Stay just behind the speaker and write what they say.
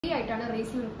ആയിട്ടാണ്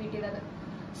റേസിൽ റിപ്പീറ്റ് ചെയ്തത്.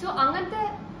 സോ അങ്ങനത്തെ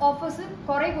ഓഫേഴ്സ്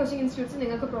കുറേ കോച്ചിങ് ഇൻസ്റ്റിറ്റ്യൂട്ട്സ്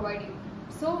നിങ്ങൾക്ക് പ്രൊവൈഡ് ചെയ്യും.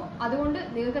 സോ അതുകൊണ്ട്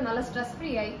നിങ്ങൾക്ക് നല്ല സ്ട്രെസ് ഫ്രീ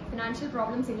ആയി ഫിനാൻഷ്യൽ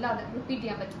പ്രോബ്ലംസ് ഇല്ലാതെ റിപ്പീറ്റ്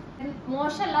ചെയ്യാൻ പറ്റും.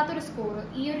 മോശമല്ലാത്തൊരു സ്കോർ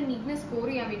ഈ ഒരു നീറ്റിനെ സ്കോർ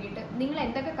ചെയ്യാൻ വേണ്ടിയിട്ട് നിങ്ങൾ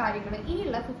എന്തൊക്കെ കാര്യങ്ങൾ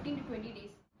ഇനിയുള്ള 15 to 20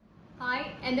 ഡേയ്സ്. ഹായ്,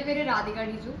 എൻ്റെ പേര് രാധിക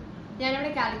ഡിജു. ഞാനിവിടെ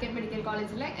കാലിക്കറ്റ് മെഡിക്കൽ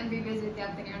കോളേജിലെ MBBS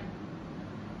വിദ്യാർത്ഥിനിയാണ്.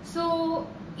 സോ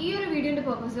ഈ ഒരു വീഡിയോന്റെ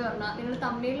പർപ്പസ് പറഞ്ഞാൽ നിങ്ങൾ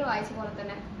തമിഴിൽ വായിച്ച പോലെ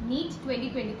തന്നെ NEET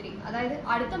 2023, അതായത്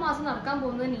അടുത്ത മാസം നടക്കാൻ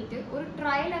പോകുന്ന നീറ്റ് ഒരു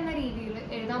ട്രയൽ എന്ന രീതിയിൽ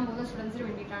എഴുതാൻ പോകുന്ന സ്റ്റുഡൻസിന്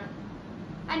വേണ്ടിയിട്ടാണ്.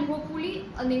 ആൻഡ് ഹോപ്പ്ഫുള്ളി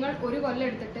നിങ്ങൾ ഒരു കൊല്ലം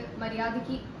എടുത്തിട്ട്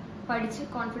മര്യാദയ്ക്ക് പഠിച്ച്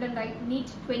കോൺഫിഡൻ്റ് ആയി NEET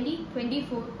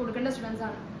 2024 കൊടുക്കേണ്ട സ്റ്റുഡൻസ്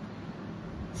ആണ്.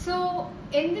 സോ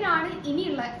എന്തിനാണ്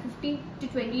ഇനിയുള്ള 15 to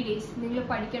 20 ഡേയ്സ് നിങ്ങൾ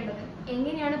പഠിക്കേണ്ടത്,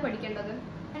 എങ്ങനെയാണ് പഠിക്കേണ്ടത്,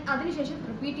 ആൻഡ് അതിനുശേഷം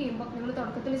റിപ്പീറ്റ് ചെയ്യുമ്പോൾ നിങ്ങൾ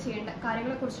തുടക്കത്തിൽ ചെയ്യേണ്ട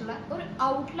കാര്യങ്ങളെക്കുറിച്ചുള്ള ഒരു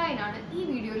ഔട്ട്ലൈൻ ആണ് ഈ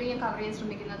വീഡിയോയിൽ ഞാൻ കവർ ചെയ്യാൻ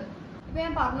ശ്രമിക്കുന്നത്. ഇപ്പോൾ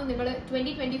ഞാൻ പറഞ്ഞു നിങ്ങൾ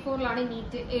 2024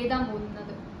 നീറ്റ് എഴുതാൻ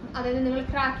പോകുന്നത്, അതായത് നിങ്ങൾ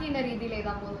ക്രാക്ക് ചെയ്യുന്ന രീതിയിൽ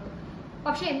എഴുതാൻ പോകുന്നത്.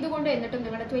 പക്ഷെ എന്തുകൊണ്ട് എന്നിട്ടും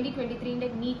നിങ്ങളുടെ 2023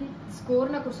 നീറ്റ്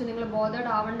സ്കോറിനെ കുറിച്ച് നിങ്ങൾ ബോധേഡ്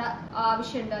ആവേണ്ട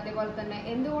ആവശ്യമുണ്ട്. അതേപോലെ തന്നെ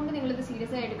എന്തുകൊണ്ട് നിങ്ങളിത്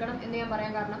സീരിയസ് ആയി എടുക്കണം എന്ന് ഞാൻ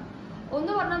പറയാൻ കാരണം,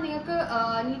 ഒന്ന് പറഞ്ഞാൽ നിങ്ങൾക്ക്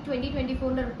ഈ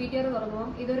 2024 റിപ്പീറ്റ് ചെയ്ത് തുടങ്ങുമ്പോൾ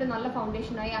ഇതൊരു നല്ല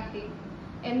ഫൗണ്ടേഷനായി ആക്ട് ചെയ്യും.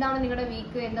 എന്താണ് നിങ്ങളുടെ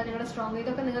വീക്ക്, എന്താണ് നിങ്ങളുടെ സ്ട്രോങ്,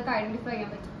 ഇതൊക്കെ നിങ്ങൾക്ക് ഐഡന്റിഫൈ ചെയ്യാൻ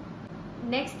പറ്റും.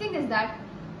 നെക്സ്റ്റ് തിങ് ഇസ് ദാറ്റ്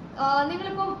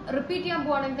നിങ്ങളിപ്പം റിപ്പീറ്റ് ചെയ്യാൻ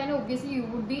പോകുകയാണെങ്കിൽ തന്നെ obviously you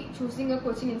would be choosing A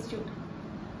coaching institute.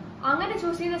 അങ്ങനെ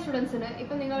ചൂസ് ചെയ്യുന്ന സ്റ്റുഡൻസിന്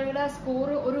ഇപ്പം നിങ്ങളുടെ സ്കോർ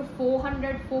ഒരു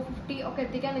 400, 450 ഒക്കെ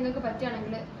എത്തിക്കാൻ നിങ്ങൾക്ക്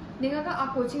പറ്റുകയാണെങ്കിൽ നിങ്ങൾക്ക് ആ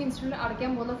കോച്ചിങ് ഇൻസ്റ്റിറ്റ്യൂട്ടിൽ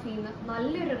അടയ്ക്കാൻ പോകുന്ന ഫീന്ന്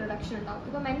നല്ലൊരു റിഡക്ഷൻ ഉണ്ടാവും.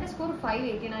 ഇപ്പം എൻ്റെ സ്കോർ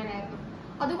 589 ആയിരുന്നു.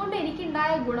 അതുകൊണ്ട്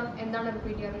എനിക്കുണ്ടായ ഗുണം എന്താണ്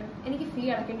റിപ്പീറ്റ് ചെയ്യാറ്, എനിക്ക് ഫീ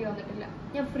അടയ്ക്കേണ്ടി വന്നിട്ടില്ല.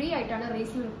 ഞാൻ ഫ്രീ ആയിട്ടാണ്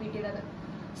റേസിൽ റിപ്പീറ്റ് ചെയ്തത്.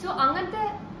 സോ അങ്ങനത്തെ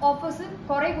ഓഫേഴ്സ്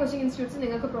കുറേ കോച്ചിങ് ഇൻസ്റ്റിറ്റ്യൂട്ട്സ്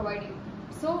നിങ്ങൾക്ക് പ്രൊവൈഡ് ചെയ്യും.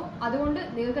 സോ അതുകൊണ്ട്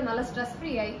നിങ്ങൾക്ക് നല്ല സ്ട്രെസ്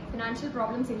ഫ്രീ ആയി ഫിനാൻഷ്യൽ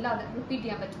പ്രോബ്ലംസ് ഇല്ലാതെ റിപ്പീറ്റ്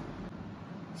ചെയ്യാൻ പറ്റും.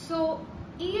 സോ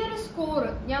ഈ ഒരു സ്കോർ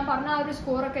ഞാൻ പറഞ്ഞ ആ ഒരു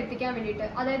സ്കോറൊക്കെ എത്തിക്കാൻ വേണ്ടിയിട്ട്,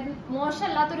 അതായത്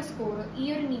മോശമല്ലാത്തൊരു സ്കോർ ഈ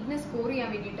ഒരു നീറ്റിനെ സ്കോർ ചെയ്യാൻ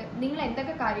വേണ്ടിയിട്ട് നിങ്ങൾ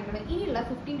എന്തൊക്കെ കാര്യങ്ങൾ ഇനിയുള്ള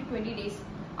 15 to 20 ഡേയ്സ്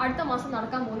അടുത്ത മാസം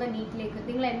നടക്കാൻ പോകുന്ന നീറ്റിലേക്ക്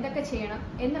നിങ്ങൾ എന്തൊക്കെ ചെയ്യണം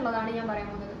എന്നുള്ളതാണ് ഞാൻ പറയാൻ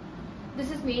പോകുന്നത്.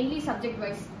 This is mainly subject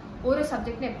wise. ഓരോ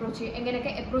സബ്ജക്റ്റിനെ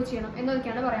എങ്ങനെയൊക്കെ അപ്രോച്ച് ചെയ്യണം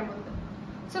എന്നതൊക്കെയാണ് പറയാൻ പോകുന്നത്.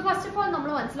 സോ ഫസ്റ്റ് ഓഫ് ഓൾ നമ്മൾ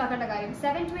മനസ്സിലാക്കേണ്ട കാര്യം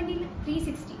 720-ൽ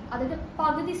 360, അതായത്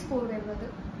പകുതി സ്കോർ വരുന്നത്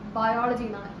ബയോളജി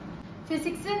എന്നാണ്.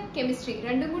 ഫിസിക്സ്, കെമിസ്ട്രി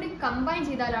രണ്ടും കൂടി കമ്പൈൻ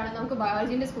ചെയ്താലാണ് നമുക്ക്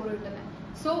ബയോളജിന്റെ സ്കോർ കിട്ടുന്നത്.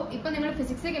 സോ ഇപ്പൊ നിങ്ങൾ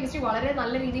ഫിസിക്സ്, കെമിസ്ട്രി വളരെ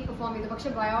നല്ല രീതിയിൽ പെർഫോം ചെയ്തു, പക്ഷെ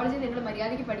ബയോളജി നിങ്ങൾ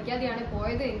മര്യാദയ്ക്ക് പഠിക്കാതെയാണ്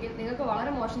പോയത് എങ്കിൽ നിങ്ങൾക്ക്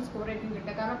വളരെ മോശം സ്കോർ ആയിരിക്കും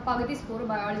കിട്ടുക. കാരണം പകുതി സ്കോർ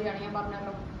ബയോളജിയാണ്, ഞാൻ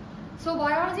പറഞ്ഞല്ലോ. സോ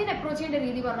ബയോളജിനെ അപ്രോച്ച് ചെയ്യേണ്ട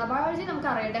രീതി പറഞ്ഞാൽ, ബയോളജി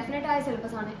നമുക്കറിയാം ഡെഫിനറ്റ് ആയ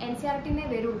സിലബസ് ആണ്, NCERT-നെ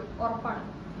വരുള്ളൂ, ഉറപ്പാണ്.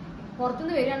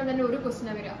 പുറത്തുനിന്ന് വരികയാണെങ്കിൽ തന്നെ ഒരു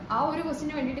ക്വസ്റ്റിനാണ് വരിക. ആ ഒരു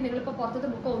ക്വസ്റ്റിന് വേണ്ടിയിട്ട് നിങ്ങളിപ്പോൾ പുറത്തത്തെ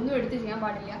ബുക്ക് ഒന്നും എടുത്ത് ചെയ്യാൻ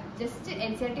പാടില്ല. ജസ്റ്റ്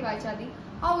NCERT വായിച്ചാൽ മതി.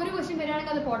 ആ ഒരു ക്വസ്റ്റ്യൻ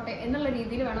വരികയാണെങ്കിൽ അത് പോട്ടെ എന്നുള്ള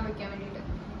രീതിയിൽ വേണം വെക്കാൻ വേണ്ടിയിട്ട്.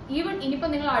 ഈവൻ ഇനിയിപ്പോൾ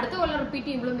നിങ്ങൾ അടുത്ത കൊല്ലം റിപ്പീറ്റ്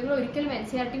ചെയ്യുമ്പോഴും നിങ്ങൾ ഒരിക്കലും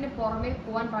NCERT-ന് പുറമെ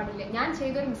പോകാൻ പാടില്ല. ഞാൻ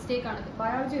ചെയ്തൊരു മിസ്റ്റേക്ക് ആണിത്.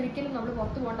 ബയോളജി ഒരിക്കലും നമ്മൾ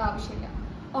പുറത്ത് പോകേണ്ട ആവശ്യമില്ല.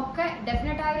 ഒക്കെ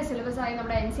ഡെഫിനറ്റ് ആയ സിലബസ് ആയി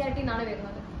നമ്മുടെ NCERT-ന്നാണ്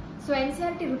വരുന്നത്. സോ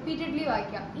NCERT റിപ്പീറ്റഡ്ലി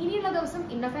വായിക്കുക. ഇനിയുള്ള ദിവസം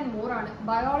ഇന്നഫ് ആൻഡ് മോർ ആണ്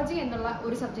ബയോളജി എന്നുള്ള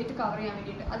ഒരു സബ്ജക്ട് കവർ ചെയ്യാൻ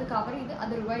വേണ്ടിയിട്ട്. അത് കവർ ചെയ്ത്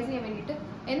അത് റിവൈസ് ചെയ്യാൻ വേണ്ടിയിട്ട്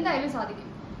എന്തായാലും സാധിക്കും.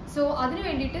 സോ അതിന്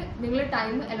വേണ്ടിയിട്ട് നിങ്ങൾ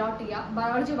ടൈം അലോട്ട് ചെയ്യുക,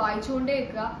 ബയോളജി വായിച്ചുകൊണ്ടേ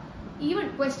വെക്കുക. ഈവൻ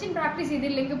ക്വസ്റ്റ്യൻ പ്രാക്ടീസ്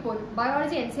ചെയ്തില്ലെങ്കിൽ പോലും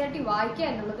ബയോളജി NCERT വായിക്കുക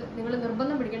എന്നുള്ളത് നിങ്ങൾ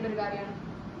നിർബന്ധം പിടിക്കേണ്ട ഒരു കാര്യമാണ്.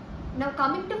 നൗ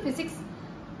കമ്മിങ് ടു ഫിസിക്സ്,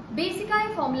 ബേസിക്കായ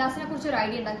ഫോർമുലാസിനെ കുറിച്ച് ഒരു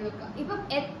ഐഡിയ ഉണ്ടാക്കി വെക്കുക. ഇപ്പം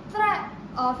എത്ര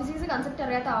ഫിസിക്സ് കൺസെപ്റ്റ്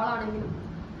അറിയാത്ത ആളാണെങ്കിലും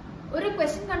ഒരു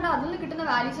ക്വസ്റ്റ്യൻ കണ്ടാൽ അതിൽ നിന്ന് കിട്ടുന്ന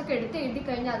വാല്യൂസ് ഒക്കെ എടുത്ത് എഴുതി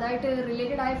കഴിഞ്ഞാൽ അതായിട്ട്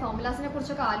റിലേറ്റഡ് ആയ ഫോർമുലാസിനെ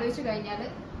കുറിച്ചൊക്കെ ആലോചിച്ച് കഴിഞ്ഞാൽ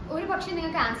ഒരു പക്ഷേ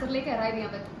നിങ്ങൾക്ക് ആൻസറിലേക്ക് അറൈവ്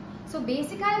ചെയ്യാൻ പറ്റും. സോ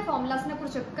ബേസിക്കായ ഫോർമുലാസിനെ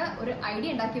കുറിച്ചൊക്കെ ഒരു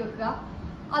ഐഡിയ ഉണ്ടാക്കി വെക്കുക.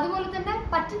 അതുപോലെ തന്നെ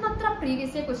പറ്റുന്നത്ര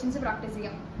പ്രീവിയസ് ഇയർ ക്വസ്റ്റ്യൻസ് പ്രാക്ടീസ്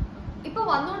ചെയ്യാം. ഇപ്പോൾ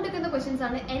വന്നുകൊണ്ടിരിക്കുന്ന ക്വസ്റ്റ്യൻസ്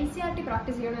ആണ് NCERT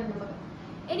പ്രാക്ടീസ് ചെയ്യണം എന്നുള്ളത്.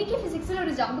 എനിക്ക് ഫിസിക്സിൽ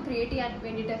ഒരു ജമ്പ് ക്രിയേറ്റ് ചെയ്യാൻ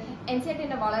വേണ്ടിയിട്ട് NCERT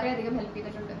എന്നെ വളരെയധികം ഹെൽപ്പ്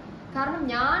ചെയ്തിട്ടുണ്ട്. കാരണം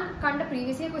ഞാൻ കണ്ട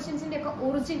പ്രീവിയസ് ഇയർ ക്വസ്റ്റ്യൻസിന്റെ ഒക്കെ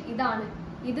ഒറിജിൻ ഇതാണ്,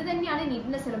 ഇത് തന്നെയാണ്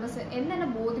നീറ്റിന്റെ സിലബസ് എന്നെ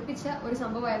ബോധിപ്പിച്ച ഒരു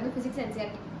സംഭവമായിരുന്നു ഫിസിക്സ്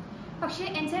NCERT. പക്ഷേ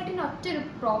NCERT-ന് ഒറ്റൊരു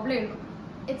പ്രോബ്ലം ഉള്ളൂ,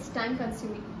 ഇറ്റ്സ് ടൈം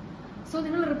കൺസ്യൂമിങ്. സോ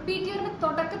നിങ്ങൾ റിപ്പീറ്റ് ഇയറിന്റെ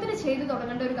തുടക്കത്തിൽ ചെയ്ത്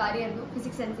തുടങ്ങേണ്ട ഒരു കാര്യമായിരുന്നു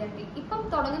ഫിസിക്സ് NCERT. ഇപ്പം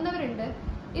തുടങ്ങുന്നവരുണ്ട്.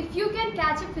 If you can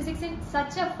catch up physics in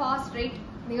such A fast rate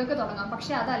നിങ്ങൾക്ക് തുടങ്ങാം.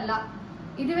 പക്ഷെ അതല്ല,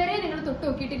 ഇതുവരെ നിങ്ങൾ തൊട്ട്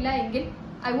നോക്കിയിട്ടില്ല എങ്കിൽ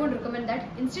I won't recommend that.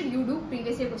 Instead you do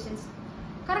previous year questions.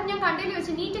 കാരണം ഞാൻ കണ്ടതിൽ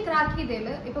വെച്ച് നീറ്റ് ക്രാക്ക് ചെയ്തതിൽ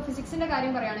ഇപ്പോൾ ഫിസിക്സിന്റെ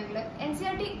കാര്യം പറയുകയാണെങ്കിൽ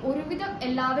NCERT ഒരുവിധം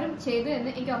എല്ലാവരും ചെയ്തു എന്ന്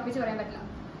എനിക്ക് ഉറപ്പിച്ച് പറയാൻ പറ്റില്ല.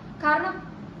 കാരണം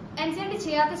NCERT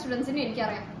ചെയ്യാത്ത സ്റ്റുഡൻസിനെ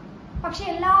എനിക്കറിയാം. പക്ഷെ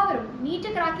എല്ലാവരും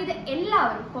നീറ്റ് ക്രാക്ക് ചെയ്ത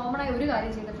എല്ലാവരും കോമൺ ആയി ഒരു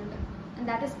കാര്യം ചെയ്തിട്ടുണ്ട്, and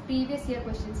that is previous year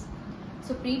questions.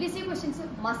 So previous year questions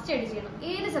must ആയിട്ട് ചെയ്യണം,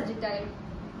 ഏത് സബ്ജക്റ്റ് ആയാലും.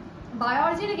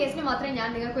 ബയോളജിയുടെ കേസിന് മാത്രമേ ഞാൻ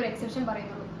നിങ്ങൾക്ക് ഒരു എക്സെപ്ഷൻ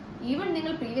പറയുന്നുള്ളൂ. ഈവൻ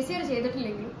നിങ്ങൾ പ്രീവിയസ് ഇയർ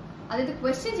ചെയ്തിട്ടില്ലെങ്കിലും, അതായത്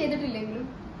ക്വസ്റ്റ്യൻ ചെയ്തിട്ടില്ലെങ്കിലും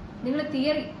നിങ്ങൾ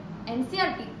തിയറി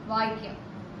NCERT വായിക്കുക.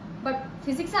 ബട്ട്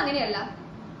ഫിസിക്സ് അങ്ങനെയല്ല,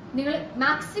 നിങ്ങൾ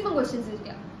മാക്സിമം ക്വസ്റ്റ്യൻസ്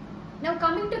ചെയ്യുക. Now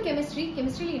coming to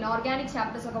കെമിസ്ട്രിയിൽ inorganic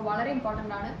chapters ഒക്കെ വളരെ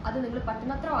ഇമ്പോർട്ടൻ്റ് ആണ്. അത് നിങ്ങൾ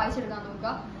പറ്റുന്നത്ര വായിച്ചെടുക്കാൻ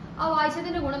നോക്കുക. ആ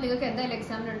വായിച്ചതിന്റെ ഗുണം നിങ്ങൾക്ക് എന്തായാലും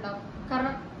എക്സാമിന് ഉണ്ടാവും.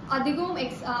 കാരണം അധികവും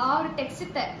ആ ഒരു ടെക്സ്റ്റ്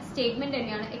സ്റ്റേറ്റ്മെന്റ്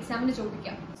തന്നെയാണ് എക്സാമിന്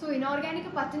ചോദിക്കുക. സോ ഇനോർഗാനിക്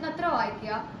പറ്റുന്നത്ര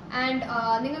വായിക്കുക. ആൻഡ്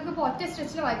നിങ്ങൾക്ക് ഇപ്പോൾ ഒറ്റ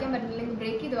സ്ട്രെച്ചിൽ വായിക്കാൻ പറ്റുന്നില്ലെങ്കിൽ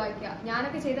ബ്രേക്ക് ചെയ്ത് വായിക്കുക.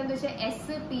 ഞാനൊക്കെ ചെയ്തതെന്ന് വെച്ചാൽ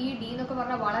എസ് പി ഡി എന്നൊക്കെ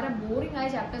പറഞ്ഞാൽ വളരെ ബോറിംഗ് ആയ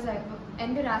ചാപ്റ്റേഴ്സ് ആയിരുന്നു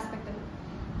എൻ്റെ ഒരു ആസ്പെക്ടിൽ.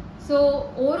 സോ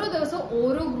ഓരോ ദിവസവും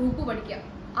ഓരോ ഗ്രൂപ്പ് പഠിക്കുക,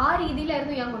 ആ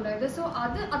രീതിയിലായിരുന്നു ഞാൻ കൊണ്ടുപോയത്. സോ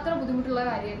അത് അത്ര ബുദ്ധിമുട്ടുള്ള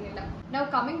കാര്യമായിരുന്നില്ല. Now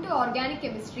coming to organic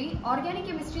chemistry. Organic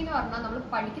chemistry എന്ന് പറഞ്ഞാൽ നമ്മൾ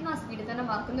പഠിക്കുന്ന ആ സ്പീഡിൽ തന്നെ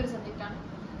മറക്കുന്ന ഒരു സബ്ജക്റ്റാണ്.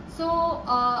 സോ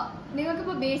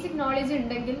നിങ്ങൾക്കിപ്പോൾ ബേസിക് നോളജ്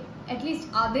ഉണ്ടെങ്കിൽ അറ്റ്ലീസ്റ്റ്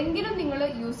അതെങ്കിലും നിങ്ങൾ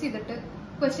യൂസ് ചെയ്തിട്ട്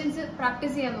ക്വസ്റ്റ്യൻസ്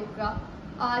പ്രാക്ടീസ് ചെയ്യാൻ നോക്കുക.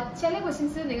 ചില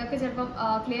ക്വസ്റ്റ്യൻസ് നിങ്ങൾക്ക് ചിലപ്പം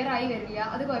ക്ലിയർ ആയി വരില്ല,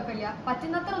 അത് കുഴപ്പമില്ല,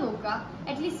 പറ്റുന്നത്ര നോക്കുക.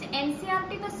 അറ്റ്ലീസ്റ്റ്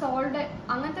NCERT സോൾവ്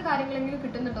അങ്ങനത്തെ കാര്യങ്ങളെങ്കിലും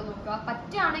കിട്ടുന്നുണ്ടോ നോക്കുക.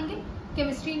 പറ്റുകയാണെങ്കിൽ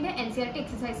കെമിസ്ട്രീന്റെ NCERT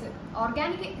എക്സസൈസ്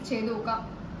ഓർഗാനിക് ചെയ്ത് നോക്കാം,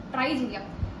 ട്രൈ ചെയ്യാം.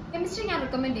 കെമിസ്ട്രി ഞാൻ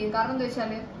റെക്കമെൻഡ് ചെയ്യും. കാരണം എന്താ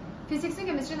വെച്ചാൽ ഫിസിക്സും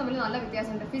കെമിസ്ട്രിയും തമ്മിൽ നല്ല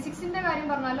വ്യത്യാസമുണ്ട്. ഫിസിക്സിന്റെ കാര്യം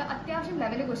പറഞ്ഞാൽ അത്യാവശ്യം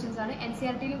ലെവൽ ക്വസ്റ്റ്യൻസ് ആണ്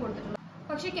NCERT കൊടുത്തിട്ടുള്ളത്.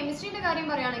 പക്ഷേ കെമിസ്ട്രിയുടെ കാര്യം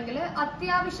പറയുകയാണെങ്കിൽ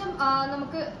അത്യാവശ്യം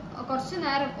നമുക്ക് കുറച്ച്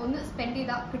നേരം ഒന്ന് സ്പെൻഡ്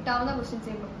ചെയ്താൽ കിട്ടാവുന്ന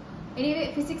ക്വസ്റ്റ്യൻസേ ഉള്ളൂ. എനിവേ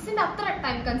ഫിസിക്സിന്റെ അത്ര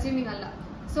ടൈം കൺസ്യൂമിങ് അല്ല.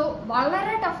 സോ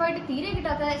വളരെ ടഫായിട്ട് തീരെ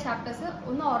കിട്ടാത്ത ചാപ്റ്റേഴ്സ്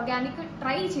ഒന്ന് ഓർഗാനിക്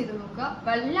ട്രൈ ചെയ്ത് നോക്കുക.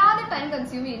 വല്ലാതെ ടൈം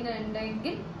കൺസ്യൂം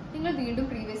ചെയ്യുന്നുണ്ടെങ്കിൽ നിങ്ങൾ വീണ്ടും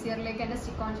പ്രീവിയസ് ഇയറിലേക്ക് തന്നെ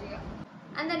സ്റ്റിക്ക് ഓൺ ചെയ്യുക.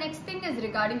 And the next thing is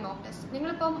regarding mock test.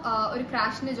 നിങ്ങളിപ്പം ഒരു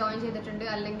ക്രാഷിന് ജോയിൻ ചെയ്തിട്ടുണ്ട്,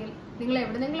 അല്ലെങ്കിൽ നിങ്ങൾ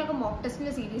എവിടെന്നെങ്കിലൊക്കെ മോക്ക്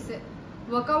ടെസ്റ്റിന്റെ സീരീസ്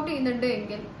വർക്ക്ഔട്ട് ചെയ്യുന്നുണ്ട്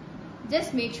എങ്കിൽ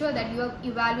just make sure that you are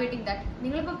evaluating that.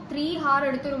 നിങ്ങളിപ്പം 3 hours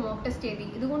എടുത്തൊരു മോക്ക് ടെസ്റ്റ് ചെയ്തി,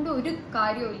 ഇതുകൊണ്ട് ഒരു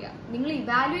കാര്യവുമില്ല. നിങ്ങൾ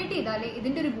ഇവാലുവേറ്റ് ചെയ്താലേ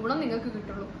ഇതിന്റെ ഒരു ഗുണം നിങ്ങൾക്ക്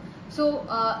കിട്ടുള്ളൂ. സോ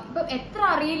ഇപ്പം എത്ര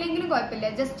അറിയില്ലെങ്കിലും കുഴപ്പമില്ല,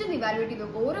 ജസ്റ്റ് ഒന്ന് ഇവാലുവേറ്റ് ചെയ്ത്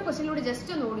നോക്കുക. ഓരോ ക്വസ്റ്റ്യനിലൂടെ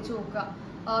ജസ്റ്റ് ഒന്ന് ഓടിച്ചു നോക്കുക.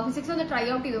 ഫിസിക്സ് ഒന്ന് ട്രൈ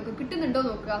ഔട്ട് ചെയ്ത് നോക്കുക, കിട്ടുന്നുണ്ടോ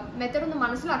നോക്കുക, മെത്തേഡ് ഒന്ന്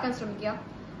മനസ്സിലാക്കാൻ ശ്രമിക്കുക.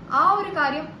 ആ ഒരു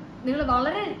കാര്യം നിങ്ങൾ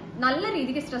വളരെ നല്ല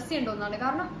രീതിക്ക് സ്ട്രെസ് ചെയ്യേണ്ട ഒന്നാണ്.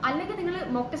 കാരണം അല്ലെങ്കിൽ നിങ്ങൾ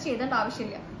മോക്ക് ടെസ്റ്റ് ചെയ്തേണ്ട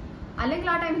ആവശ്യമില്ല. അല്ലെങ്കിൽ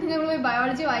ആ ടൈമിൽ നിങ്ങൾ പോയി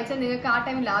ബയോളജി വായിച്ചാൽ നിങ്ങൾക്ക് ആ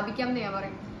ടൈം ലാഭിക്കാം എന്ന് ഞാൻ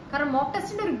പറയും. കാരണം മോക്ക്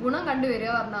ടെസ്റ്റിന്റെ ഒരു ഗുണം കണ്ടുവരിക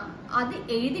പറഞ്ഞാൽ അത്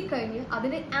എഴുതി കഴിഞ്ഞ്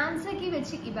അതിന്റെ ആൻസർ കീ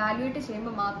വെച്ച് ഇവാലുവേറ്റ്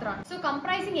ചെയ്യുമ്പോൾ മാത്രമാണ്. So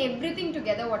comprising everything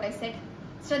together what I said.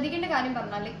 ശ്രദ്ധിക്കേണ്ട കാര്യം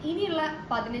പറഞ്ഞാൽ ഇനിയുള്ള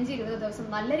 15-20 ദിവസം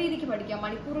നല്ല രീതിക്ക് പഠിക്കുക,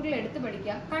 മണിക്കൂറുകൾ എടുത്ത്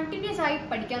പഠിക്കുക, കണ്ടിന്യൂസ് ആയി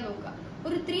പഠിക്കാൻ നോക്കുക.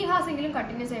 ഒരു 3 hours എങ്കിലും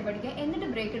കണ്ടിന്യൂസ് ആയി പഠിക്കുക, എന്നിട്ട്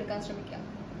ബ്രേക്ക് എടുക്കാൻ ശ്രമിക്കുക.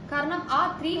 കാരണം ആ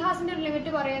 3 hoursന്റെ ഒരു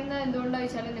ലിമിറ്റ് പറയുന്നത് എന്തുകൊണ്ടാണെന്ന്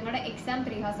വെച്ചാൽ നിങ്ങളുടെ എക്സാം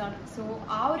 3 hours ആണ്. സോ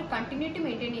ആ ഒരു കണ്ടിന്യൂറ്റി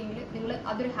മെയിൻറ്റെയിൻ ചെയ്യുമെങ്കിൽ നിങ്ങൾ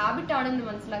അതൊരു ഹാബിറ്റ് ആണെന്ന്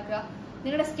മനസ്സിലാക്കുക.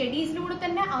 നിങ്ങളുടെ സ്റ്റഡീസിലൂടെ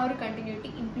തന്നെ ആ ഒരു കണ്ടിന്യൂറ്റി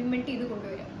ഇംപ്ലിമെന്റ് ചെയ്ത്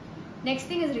കൊണ്ടുവരിക. Next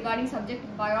thing is regarding subject.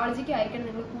 ബയോളജിക്ക് ആയിരിക്കണം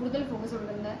നിങ്ങൾ കൂടുതൽ ഫോക്കസ്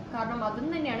കൊടുക്കുന്നത്. കാരണം അതിൽ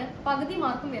തന്നെയാണ് പകുതി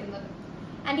മാർക്കും വരുന്നത്.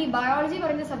 ആൻഡ് ഈ ബയോളജി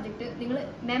പറയുന്ന സബ്ജക്ട് നിങ്ങൾ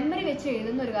മെമ്മറി വെച്ച്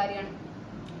എഴുതുന്ന ഒരു കാര്യമാണ്.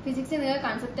 ഫിസിക്സ് നിങ്ങൾക്ക്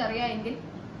കൺസെപ്റ്റ് അറിയാമെങ്കിൽ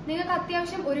നിങ്ങൾക്ക്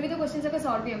അത്യാവശ്യം ഒരുവിധ ക്വസ്റ്റ്യൻസ് ഒക്കെ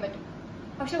സോൾവ് ചെയ്യാൻ പറ്റും.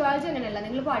 പക്ഷെ ബയോളജി അങ്ങനെയല്ല.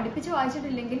 നിങ്ങളിപ്പോൾ അടുപ്പിച്ച്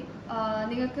വായിച്ചിട്ടില്ലെങ്കിൽ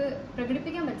നിങ്ങൾക്ക്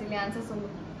പ്രകടിപ്പിക്കാൻ പറ്റില്ല ആൻസേഴ്സ്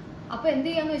ഒന്നും. അപ്പോൾ എന്ത്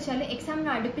ചെയ്യാന്ന് വെച്ചാൽ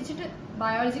എക്സാമിന് അടുപ്പിച്ചിട്ട്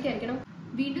ബയോളജിക്കായിരിക്കണം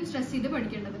വീണ്ടും സ്ട്രെസ് ചെയ്ത്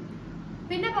പഠിക്കേണ്ടത്.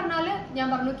 പിന്നെ പറഞ്ഞാൽ ഞാൻ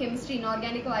പറഞ്ഞു കെമിസ്ട്രി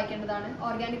ഇനോർഗാനിക് വായിക്കേണ്ടതാണ്.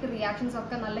 ഓർഗാനിക് റിയാക്ഷൻസ്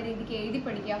ഒക്കെ നല്ല രീതിക്ക് എഴുതി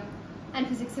പഠിക്കുക. ആൻഡ്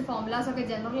ഫിസിക്സ് ഫോർമുലാസ് ഒക്കെ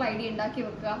ജനറൽ ഐഡിയ ഉണ്ടാക്കി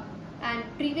വെക്കുക. ആൻഡ്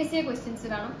പ്രീവിയസ് ഇയർ ക്വസ്റ്റ്യൻസ്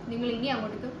വേണം നിങ്ങൾ ഇനി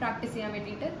അങ്ങോട്ടേക്ക് പ്രാക്ടീസ് ചെയ്യാൻ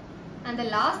വേണ്ടിയിട്ട്. And the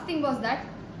last thing was that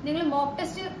നിങ്ങൾ മോക്ക്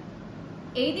ടെസ്റ്റ്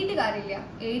എഴുതിയിട്ട് കാര്യമില്ല,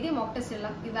 എഴുതിയ മോക്ക് ടെസ്റ്റ്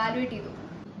എല്ലാം ഇവാലുവേറ്റ് ചെയ്തു.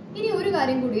 ഇനി ഒരു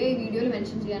കാര്യം കൂടിയേ ഈ വീഡിയോയിൽ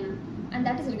മെൻഷൻ ചെയ്യാനാണ്. And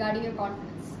that is regarding your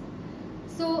confidence.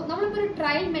 So നമ്മളിപ്പോൾ ഒരു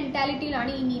ട്രയൽ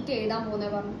മെന്റാലിറ്റിയിലാണ് ഈ നീറ്റ് എഴുതാൻ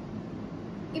പോകുന്നത് പറഞ്ഞു.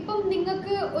 ഇപ്പം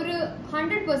നിങ്ങൾക്ക് ഒരു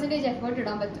 100% എഫേർട്ട്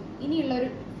ഇടാൻ പറ്റും ഇനിയുള്ള ഒരു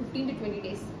 15 to 20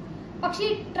 days. പക്ഷേ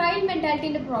ഈ ട്രയൽ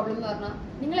മെന്റാലിറ്റിന്റെ പ്രോബ്ലം എന്ന് പറഞ്ഞാൽ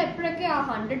നിങ്ങൾ എപ്പോഴൊക്കെ ആ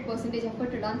 100%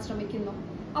 എഫേർട്ട് ഇടാൻ ശ്രമിക്കുന്നു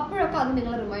അപ്പോഴൊക്കെ അത്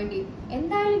നിങ്ങൾ റിമൈൻഡ് ചെയ്യും.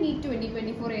 എന്തായാലും നീറ്റ്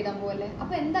 2024 എഴുതാൻ പോകല്ലേ,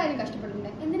 അപ്പൊ എന്തായാലും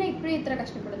കഷ്ടപ്പെടണ്ടേ, എന്തിനാ ഇപ്പോഴും ഇത്ര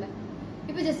കഷ്ടപ്പെടുന്നത്,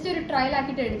 ഇപ്പൊ ജസ്റ്റ് ഒരു ട്രയൽ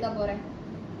ആക്കിയിട്ട് എടുത്താൽ പോരെ.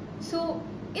 സോ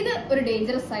ഇത് ഒരു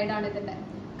ഡേഞ്ചറസ് സൈഡാണ് ഇതിന്റെ.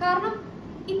 കാരണം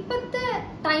ഇപ്പോഴത്തെ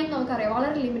ടൈം നമുക്കറിയാം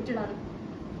വളരെ ലിമിറ്റഡ് ആണ്.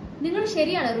 നിങ്ങൾ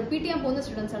ശരിയാണ് റിപ്പീറ്റ് ചെയ്യാൻ പോകുന്ന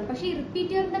സ്റ്റുഡൻസ് ആണ്. പക്ഷേ ഈ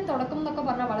റിപ്പീറ്റ് ഇയറിന്റെ തുടക്കം എന്നൊക്കെ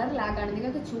പറഞ്ഞാൽ വളരെ ലാഗാണ്.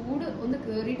 നിങ്ങൾക്ക് ചൂട് ഒന്ന്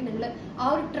കയറിയിട്ട് നിങ്ങൾ ആ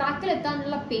ഒരു ട്രാക്കിൽ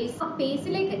എത്താനുള്ള ആ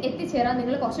പേസിലേക്ക് എത്തിച്ചേരാൻ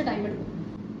നിങ്ങൾ കുറച്ച് ടൈം എടുക്കും.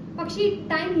 പക്ഷേ ഈ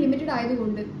ടൈം ലിമിറ്റഡ്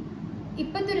ആയതുകൊണ്ട്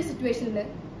ഇപ്പോഴത്തെ ഒരു സിറ്റുവേഷനിൽ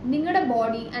നിങ്ങളുടെ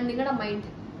ബോഡി ആൻഡ് നിങ്ങളുടെ മൈൻഡ്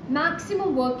മാക്സിമം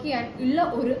വർക്ക് ചെയ്യാൻ ഉള്ള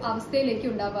ഒരു അവസ്ഥയിലേക്ക്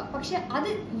ഉണ്ടാവുക. പക്ഷെ അത്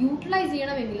യൂട്ടിലൈസ്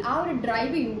ചെയ്യണമെങ്കിൽ, ആ ഒരു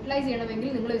ഡ്രൈവ് യൂട്ടിലൈസ് ചെയ്യണമെങ്കിൽ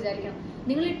നിങ്ങൾ വിചാരിക്കണം,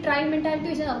 നിങ്ങൾ ഈ ട്രയൽ മെന്റാലിറ്റി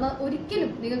വെച്ച് നടന്നാൽ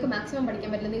ഒരിക്കലും നിങ്ങൾക്ക് മാക്സിമം പഠിക്കാൻ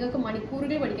പറ്റില്ല. നിങ്ങൾക്ക്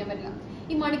മണിക്കൂറുകൾ പഠിക്കാൻ പറ്റില്ല.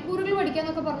 ഈ മണിക്കൂറുകൾ പഠിക്കുക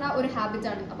എന്നൊക്കെ പറഞ്ഞാൽ ഒരു ഹാബിറ്റ്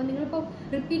ആണ്. അപ്പം നിങ്ങളിപ്പോൾ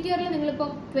റിപ്പീറ്റ് ഇയറിൽ നിങ്ങളിപ്പം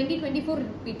 2024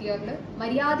 റിപ്പീറ്റ് ഇയറിൽ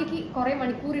മര്യാദയ്ക്ക് കുറേ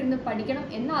മണിക്കൂർ ഇരുന്ന് പഠിക്കണം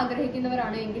എന്ന്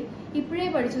ആഗ്രഹിക്കുന്നവരാണെങ്കിൽ ഇപ്പോഴേ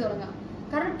പഠിച്ചു തുടങ്ങാം.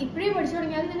 കാരണം ഇപ്പോഴേ പഠിച്ചു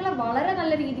തുടങ്ങിയാൽ നിങ്ങളെ വളരെ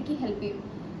നല്ല രീതിക്ക് ഹെൽപ്പ് ചെയ്യും.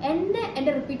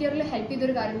 എൻ്റെ റിപ്പീറ്റ് ഇയറിൽ ഹെൽപ്പ്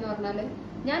ചെയ്തൊരു കാര്യം എന്ന് പറഞ്ഞാൽ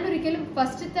ഞാൻ ഒരിക്കലും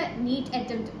ഫസ്റ്റത്തെ നീറ്റ്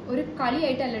അറ്റംപ്റ്റ് ഒരു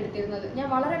കളിയായിട്ടല്ല എടുത്തിരുന്നത്. ഞാൻ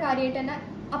വളരെ കാര്യമായിട്ട് തന്നെ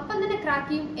അപ്പം തന്നെ ക്രാക്ക്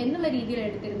ചെയ്യും എന്നുള്ള രീതിയിലാണ്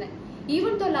എടുത്തിരുന്നത്.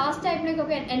 ഈവൻ തോ ലാസ്റ്റ്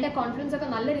ടൈമിലേക്കൊക്കെ എൻ്റെ കോൺഫിഡൻസ് ഒക്കെ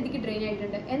നല്ല രീതിക്ക് ഡ്രെയിൻ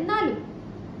ആയിട്ടുണ്ട്. എന്നാലും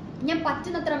ഞാൻ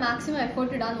പറ്റുന്നത്ര മാക്സിമം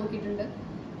എഫേർട്ട് ഇടാൻ നോക്കിയിട്ടുണ്ട്.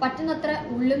 പറ്റുന്നത്ര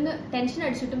ഉള്ളിൽ നിന്ന് ടെൻഷൻ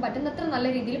അടിച്ചിട്ടും പറ്റുന്നത്ര നല്ല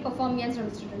രീതിയിൽ പെർഫോം ചെയ്യാൻ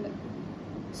ശ്രമിച്ചിട്ടുണ്ട്.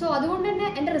 സോ അതുകൊണ്ട് തന്നെ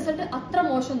എൻ്റെ റിസൾട്ട് അത്ര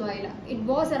മോശമൊന്നും ആയില്ല. It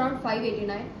was around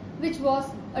 589 which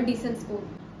was A decent score.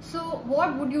 So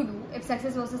what would you do if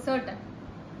success was A certain?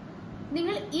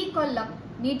 നിങ്ങൾ ഈ കൊല്ലം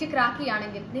നീറ്റ് ക്രാക്ക്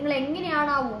ചെയ്യുകയാണെങ്കിൽ നിങ്ങൾ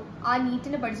എങ്ങനെയാണാവോ ആ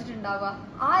നീറ്റിന് പഠിച്ചിട്ടുണ്ടാവുക,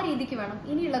 ആ രീതിക്ക് വേണം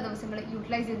ഇനിയുള്ള ദിവസങ്ങൾ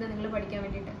യൂട്ടിലൈസ് ചെയ്ത് നിങ്ങൾ പഠിക്കാൻ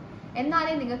വേണ്ടിയിട്ട്.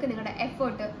 എന്നാലേ നിങ്ങൾക്ക് നിങ്ങളുടെ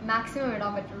എഫേർട്ട് മാക്സിമം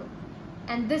ഇടാൻ പറ്റുള്ളൂ.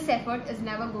 And this effort is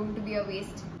never going to B A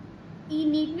waste. ഈ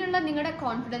നീറ്റിനുള്ള നിങ്ങളുടെ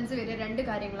കോൺഫിഡൻസ് വരെ രണ്ട്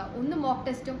കാര്യങ്ങളാണ്. ഒന്ന് മോക്ക്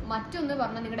ടെസ്റ്റും, മറ്റൊന്ന്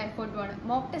പറഞ്ഞാൽ നിങ്ങളുടെ എഫേർട്ടുമാണ്.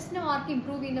 മോക്ക് ടെസ്റ്റിന് മാർക്ക്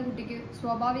ഇംപ്രൂവ് ചെയ്യുന്ന കുട്ടിക്ക്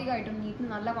സ്വാഭാവികമായിട്ടും നീറ്റിന്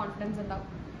നല്ല കോൺഫിഡൻസ് ഉണ്ടാവും.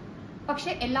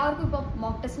 പക്ഷെ എല്ലാവർക്കും ഇപ്പം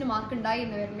മോക്ക് ടെസ്റ്റിന് മാർക്ക് ഉണ്ടായി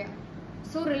എന്ന് വരില്ല.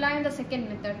 So rely on the second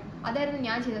method. അതായിരുന്നു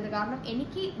ഞാൻ ചെയ്തത്. കാരണം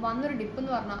എനിക്ക് വന്നൊരു ഡിപ്പ്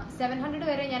എന്ന് പറഞ്ഞാൽ 700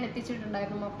 വരെ ഞാൻ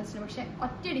എത്തിച്ചിട്ടുണ്ടായിരുന്നു മോക്ക് ടെസ്റ്റിന്. പക്ഷെ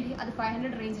ഒറ്റയടിക്ക് അത്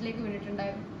 500 റേഞ്ചിലേക്ക്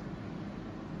വീണിട്ടുണ്ടായിരുന്നു.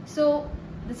 So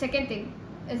the second thing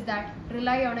is that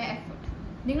rely on A effort.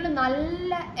 നിങ്ങൾ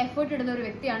നല്ല എഫേർട്ട് ഇടുന്ന ഒരു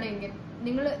വ്യക്തിയാണെങ്കിൽ,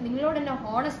 നിങ്ങളോട് തന്നെ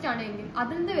ഹോണസ്റ്റ് ആണെങ്കിൽ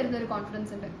അതിൽ നിന്ന് വരുന്ന ഒരു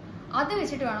കോൺഫിഡൻസ് ഉണ്ട്. അത്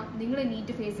വെച്ചിട്ട് വേണം നിങ്ങൾ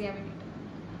നീറ്റ് ഫേസ് ചെയ്യാൻ വേണ്ടിയിട്ട്.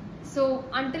 So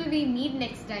until we meet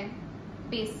next time,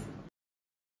 piece.